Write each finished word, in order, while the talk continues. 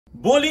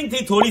Bowling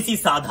थी थोड़ी सी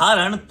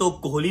साधारण तो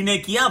कोहली ने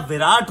किया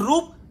विराट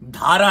रूप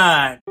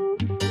धारण।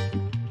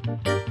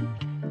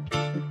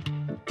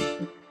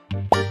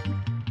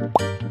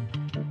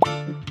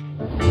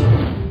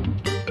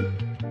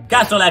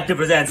 कैस्ट्रोल एक्टिव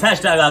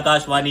प्रेजेंट्स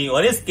 #आकाशवाणी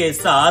और इसके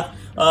साथ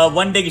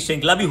वनडे की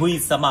श्रृंखला भी हुई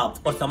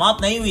समाप्त, और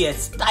समाप्त नहीं हुई है,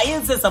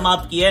 स्टाइल से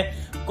समाप्त की है।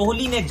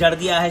 कोहली ने जड़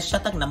दिया है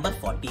शतक नंबर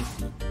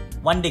 43,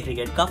 वनडे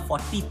क्रिकेट का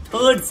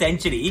 43rd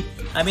सेंचुरी।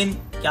 आई मीन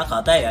क्या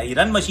खाता है यार, ये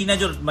रन मशीन है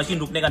जो मशीन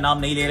रुकने का नाम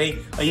नहीं ले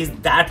रही। Is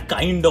that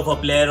kind of a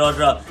player.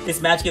 और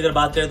इस मैच की अगर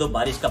बात करें तो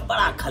बारिश का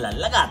बड़ा खलल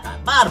लगातार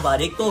बार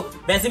बार। एक तो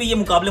वैसे भी ये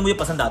मुकाबले मुझे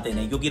पसंद आते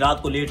नहीं, क्योंकि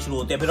रात को लेट शुरू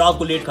होते हैं, फिर रात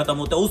को लेट खत्म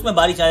होता है, उसमें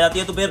बारिश आ जाती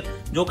है, तो फिर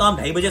जो काम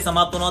 2:30 बजे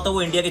समाप्त होना होता है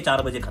वो इंडिया के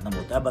 4 बजे खत्म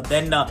होता है। But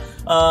then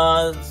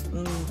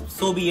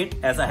so B it,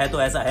 ऐसा है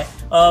तो ऐसा है।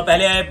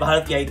 पहले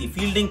भारत की आई थी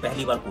फील्डिंग,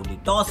 पहली बार कोहली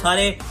टॉस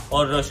हारे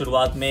और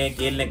शुरुआत में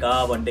गेल ने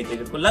कहा वनडे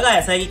क्रिकेट को, लगा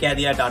ऐसा है कि कह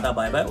दिया टाटा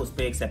बाय बाय, उस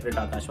पर एक सेपरेट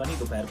आकाशवाणी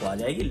दोपहर को आ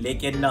जाएगी।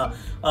 लेकिन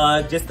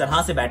जिस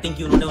तरह से बैटिंग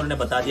की उन्होंने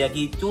बता दिया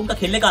कि जो उनका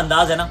खेलने का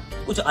अंदाज है ना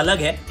कुछ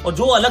अलग है, और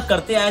जो अलग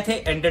करते आए थे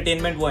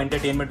एंटरटेनमेंट, वो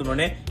एंटरटेनमेंट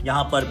उन्होंने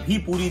यहां पर भी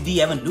पूरी दी।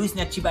 एवन लुइस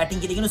ने अच्छी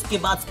बैटिंग की, लेकिन उसके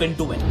बाद स्पिन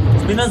टू विन,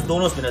 स्पिनर्स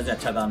दोनों स्पिनर्स ने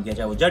अच्छा काम किया,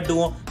 चाहे वो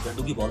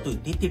जड्डू की बॉल तो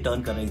इतनी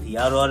टर्न कर रही थी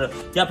यार, और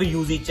या फिर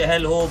यूजी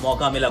चहल हो,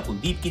 मौका मिला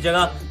कुलदीप की जगह।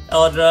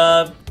 और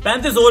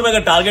 35 ओवर में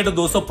अगर टारगेट हो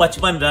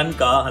 255 रन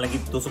का, हालांकि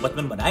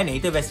 255 बनाए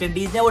नहीं थे वेस्ट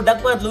इंडीज ने, वो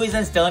Duckworth Louis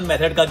and stern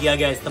method का किया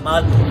गया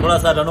इस्तेमाल, थोड़ा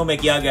सा रनों में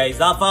किया गया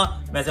इजाफा।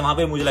 वैसे वहां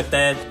पे मुझे लगता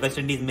है West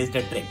Indies missed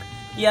a trick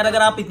कि यार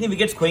अगर आप इतनी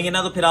विकेट्स खोएंगे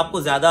ना तो फिर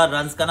आपको ज्यादा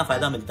रन्स का ना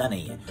फायदा मिलता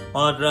नहीं है।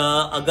 और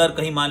अगर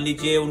कहीं मान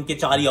लीजिए उनके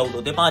 4 ही आउट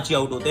होते, 5 ही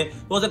आउट होते,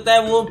 तो हो सकता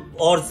है वो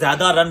और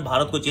ज्यादा रन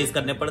भारत को चेस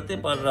करने पड़ते,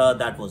 पर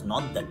that was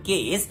not the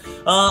case.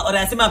 और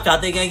ऐसे में आप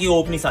चाहते हैं कि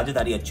ओपनिंग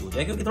साझेदारी अच्छी हो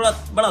जाए, क्योंकि थोड़ा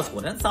बड़ा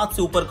स्कोर है, 7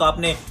 से ऊपर का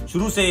आपने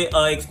शुरू से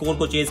एक स्कोर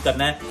को चेस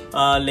करना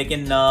है।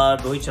 लेकिन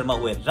रोहित शर्मा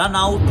हुए रन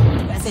आउट।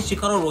 वैसे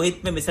शिखर और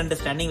रोहित में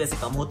मिसअंडरस्टैंडिंग वैसे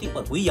कम होती,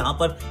 पर हुई यहाँ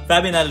पर।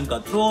 फैबियन एलन का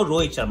throw,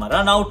 Rohit Sharma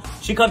run out,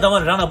 Shikhar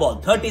Dhawan run a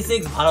ball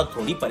 36। Bharat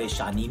थोड़ी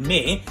परेशानी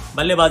में,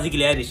 बल्लेबाजी के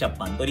लिए आए ऋषभ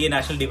पंत, और ये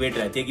नेशनल डिबेट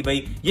रहती है कि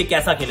भाई ये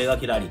कैसा खेलेगा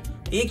खिलाड़ी।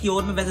 एक ही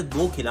ओवर में वैसे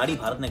 2 खिलाड़ी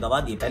भारत ने गवा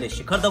दिए। पहले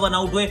शिखर धवन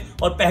आउट हुए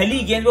और पहली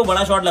गेंद में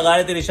बड़ा शॉट लगा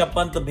रहे थे ऋषभ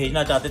पंत, तो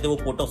भेजना चाहते थे, वो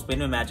पोर्ट ऑफ स्पेन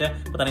में मैच है,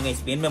 पता नहीं कहीं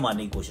स्पेन में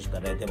मारने की कोशिश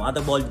कर रहे थे, वहां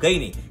तक बॉल गई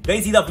नहीं,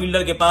 गई सीधा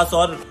फील्डर के पास,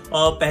 और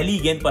पहली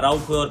गेंद पर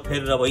आउट हुए। और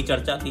फिर वही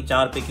चर्चा कि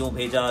 4 पे क्यों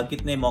भेजा,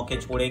 कितने मौके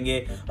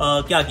छोड़ेंगे,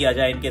 क्या किया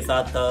जाए इनके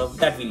साथ,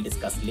 दैट वील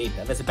डिस्कस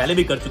लेटर। वैसे पहले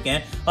भी कर चुके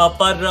हैं।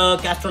 पर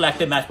कैस्ट्रोल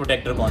एक्टिव मैच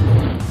प्रोटेक्टर कौन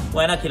है? वो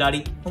है ना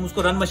खिलाड़ी, हम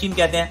उसको रन मशीन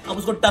कहते हैं, अब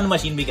उसको टन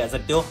मशीन भी कह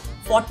सकते हो।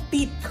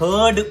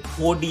 43rd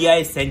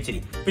ODI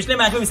सेंचुरी, पिछले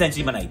मैच में भी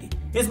सेंचुरी बनाई थी,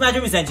 इस मैच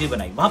में भी सेंचुरी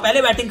बनाई। वहां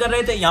पहले बैटिंग कर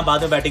रहे थे, यहां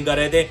बाद में बैटिंग कर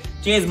रहे थे।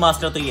 चेज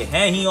मास्टर तो ये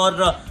है ही,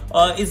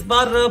 और इस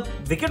बार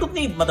विकेट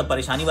उतनी मतलब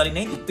परेशानी वाली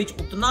नहीं थी, पिच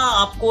उतना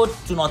आपको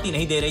चुनौती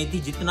नहीं दे रही थी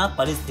जितना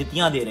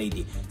परिस्थितियां दे रही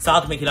थी।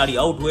 7 में खिलाड़ी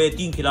आउट हुए,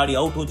 3 खिलाड़ी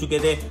आउट हो चुके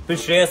थे, फिर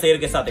श्रेयस अय्यर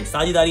के साथ एक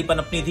साझेदारी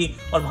पनपनी थी,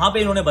 और वहां पे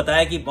इन्होंने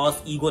बताया कि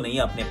बॉस ईगो नहीं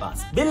है अपने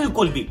पास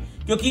बिल्कुल भी,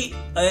 क्योंकि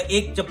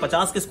एक जब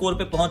 50 के स्कोर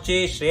पे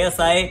पहुंचे श्रेयस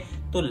आए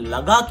तो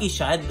लगा कि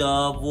शायद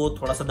वो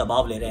थोड़ा सा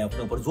दबाव ले रहे हैं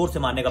अपने ऊपर, जोर से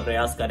मारने का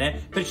प्रयास कर रहे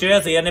हैं। फिर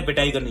श्रेयस अय्यर ने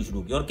पिटाई करनी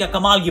शुरू की, और क्या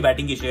कमाल की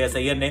बैटिंग की श्रेयस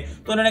अय्यर ने।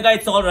 तो उन्होंने कहा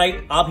इट्स ऑल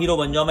राइट, आप हीरो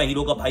बन जाओ, मैं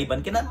हीरो का भाई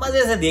बन के ना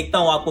मजे से देखता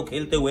हूं आपको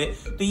खेलते हुए।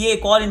 तो ये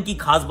एक और इनकी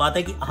खास बात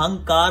है कि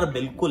अहंकार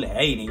बिल्कुल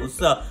है ही नहीं, उस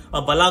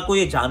बला को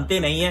ये जानते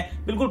नहीं है,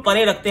 बिल्कुल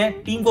परे रखते हैं।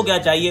 टीम को क्या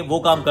चाहिए वो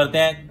काम करते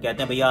हैं,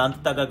 कहते हैं भैया अंत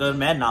तक अगर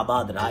मैं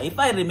नाबाद रहा, इफ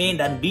आई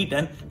रिमेन्ड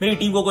अनबीटन, मेरी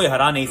टीम को कोई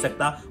हरा नहीं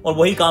सकता, और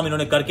वही काम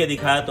इन्होंने करके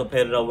दिखाया। तो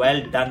फिर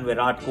well done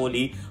Virat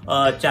Kohli,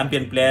 champion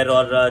player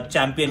और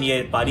चैंपियन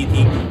ये पारी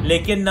थी।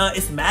 लेकिन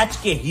इस मैच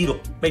के हीरो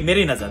भाई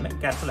मेरी नजर में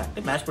Castrol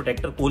active match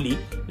protector Kohli,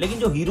 लेकिन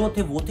जो हीरो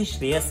थे वो थे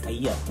श्रेयस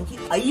अय्यर, क्योंकि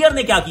अय्यर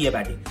ने क्या किया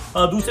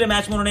बैटिंग। दूसरे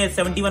मैच में उन्होंने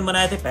 71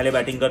 बनाए थे पहले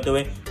बैटिंग करते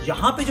हुए,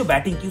 यहां पे जो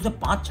बैटिंग की उसने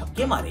 5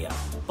 छक्के मारे यार,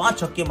 5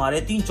 छक्के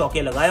मारे, 3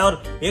 चौके लगाए,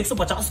 और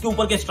 150 के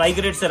ऊपर के स्ट्राइक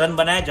रेट से रन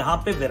बनाए, जहां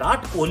पे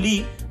विराट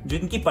कोहली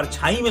जिनकी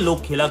परछाई में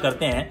लोग खेला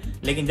करते हैं,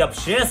 लेकिन जब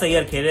श्रेयस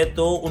अय्यर खेले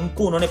तो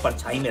उनको उन्होंने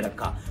परछाई में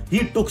रखा। ही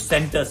टुक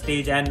centre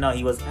stage and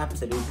he was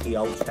absolutely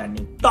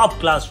outstanding, top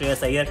class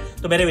Shreyas Iyer.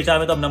 तो मेरे विचार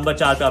में तो अब नंबर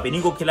 4 पे आप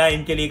इन्हीं को खिलाए,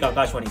 इनके लिए एक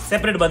आकाशवाणी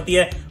सेपरेट बनती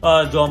है,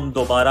 जो हम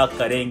दोबारा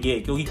करेंगे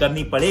क्योंकि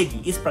करनी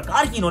पड़ेगी, इस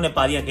प्रकार की इन्होंने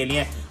पारियां खेली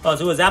हैं।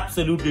 So was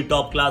absolutely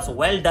top class,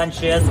 well done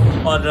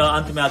Shreyas. और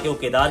अंत में आके वो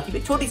केदार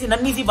की छोटी सी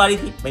नन्ही सी पारी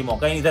थी, भाई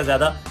मौका ही नहीं था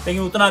ज्यादा,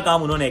 लेकिन उतना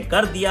काम उन्होंने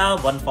कर दिया।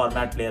 1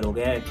 फॉर्मेट प्लेयर हो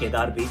गए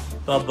केदार भी।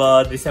 तो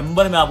अब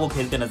दिसंबर में आपको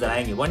खेलते नजर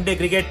आएंगे वनडे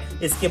क्रिकेट,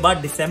 इसके बाद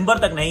दिसंबर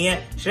तक नहीं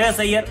है। श्रेयस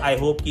अय्यर आई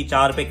होप कि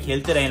 4 पे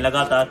खेलते रहें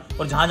लगातार,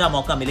 और जहां जहां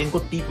मौका मिले इनको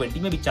T20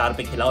 में भी 4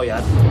 पे खिलाओ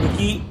यार,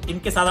 क्योंकि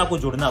इनके साथ आपको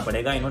जुड़ना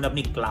पड़ेगा। इन्होंने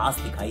अपनी क्लास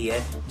दिखाई है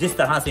जिस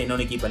तरह से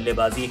इन्होंने की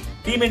बल्लेबाजी।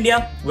 टीम इंडिया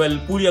वेल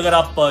पूरी अगर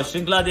आप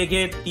श्रृंखला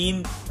देखें,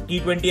 3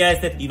 T20 आए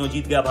थे, तीनों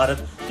जीत गया भारत।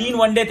 3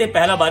 वनडे थे,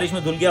 पहला बारिश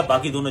में धुल गया,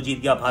 बाकी दोनों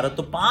जीत गया भारत।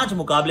 तो 5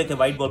 मुकाबले थे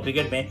व्हाइट बॉल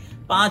क्रिकेट में,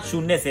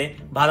 5-0 से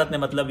भारत ने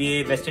मतलब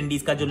ये वेस्ट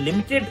इंडीज का जो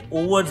लिमिटेड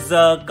ओवर्स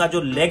का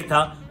जो लेग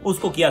था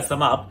उसको किया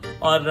समाप्त,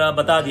 और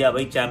बता दिया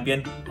भाई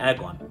चैंपियन है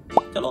कौन।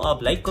 चलो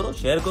आप लाइक करो,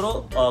 शेयर करो,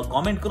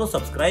 कमेंट करो,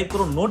 सब्सक्राइब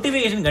करो,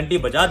 नोटिफिकेशन घंटी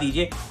बजा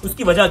दीजिए।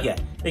 उसकी वजह क्या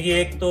है? देखिए,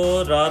 एक तो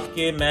रात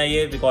के मैं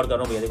ये रिकॉर्ड कर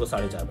रहा हूँ भैया, देखो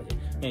 4:30 बजे,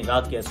 नहीं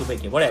रात के, सुबह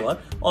के, व्हाटएवर।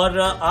 और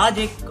आज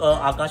एक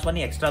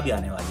आकाशवाणी एक्स्ट्रा भी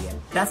आने वाली है,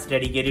 that's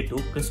dedicated to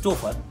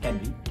Christopher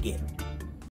Henry Gayle.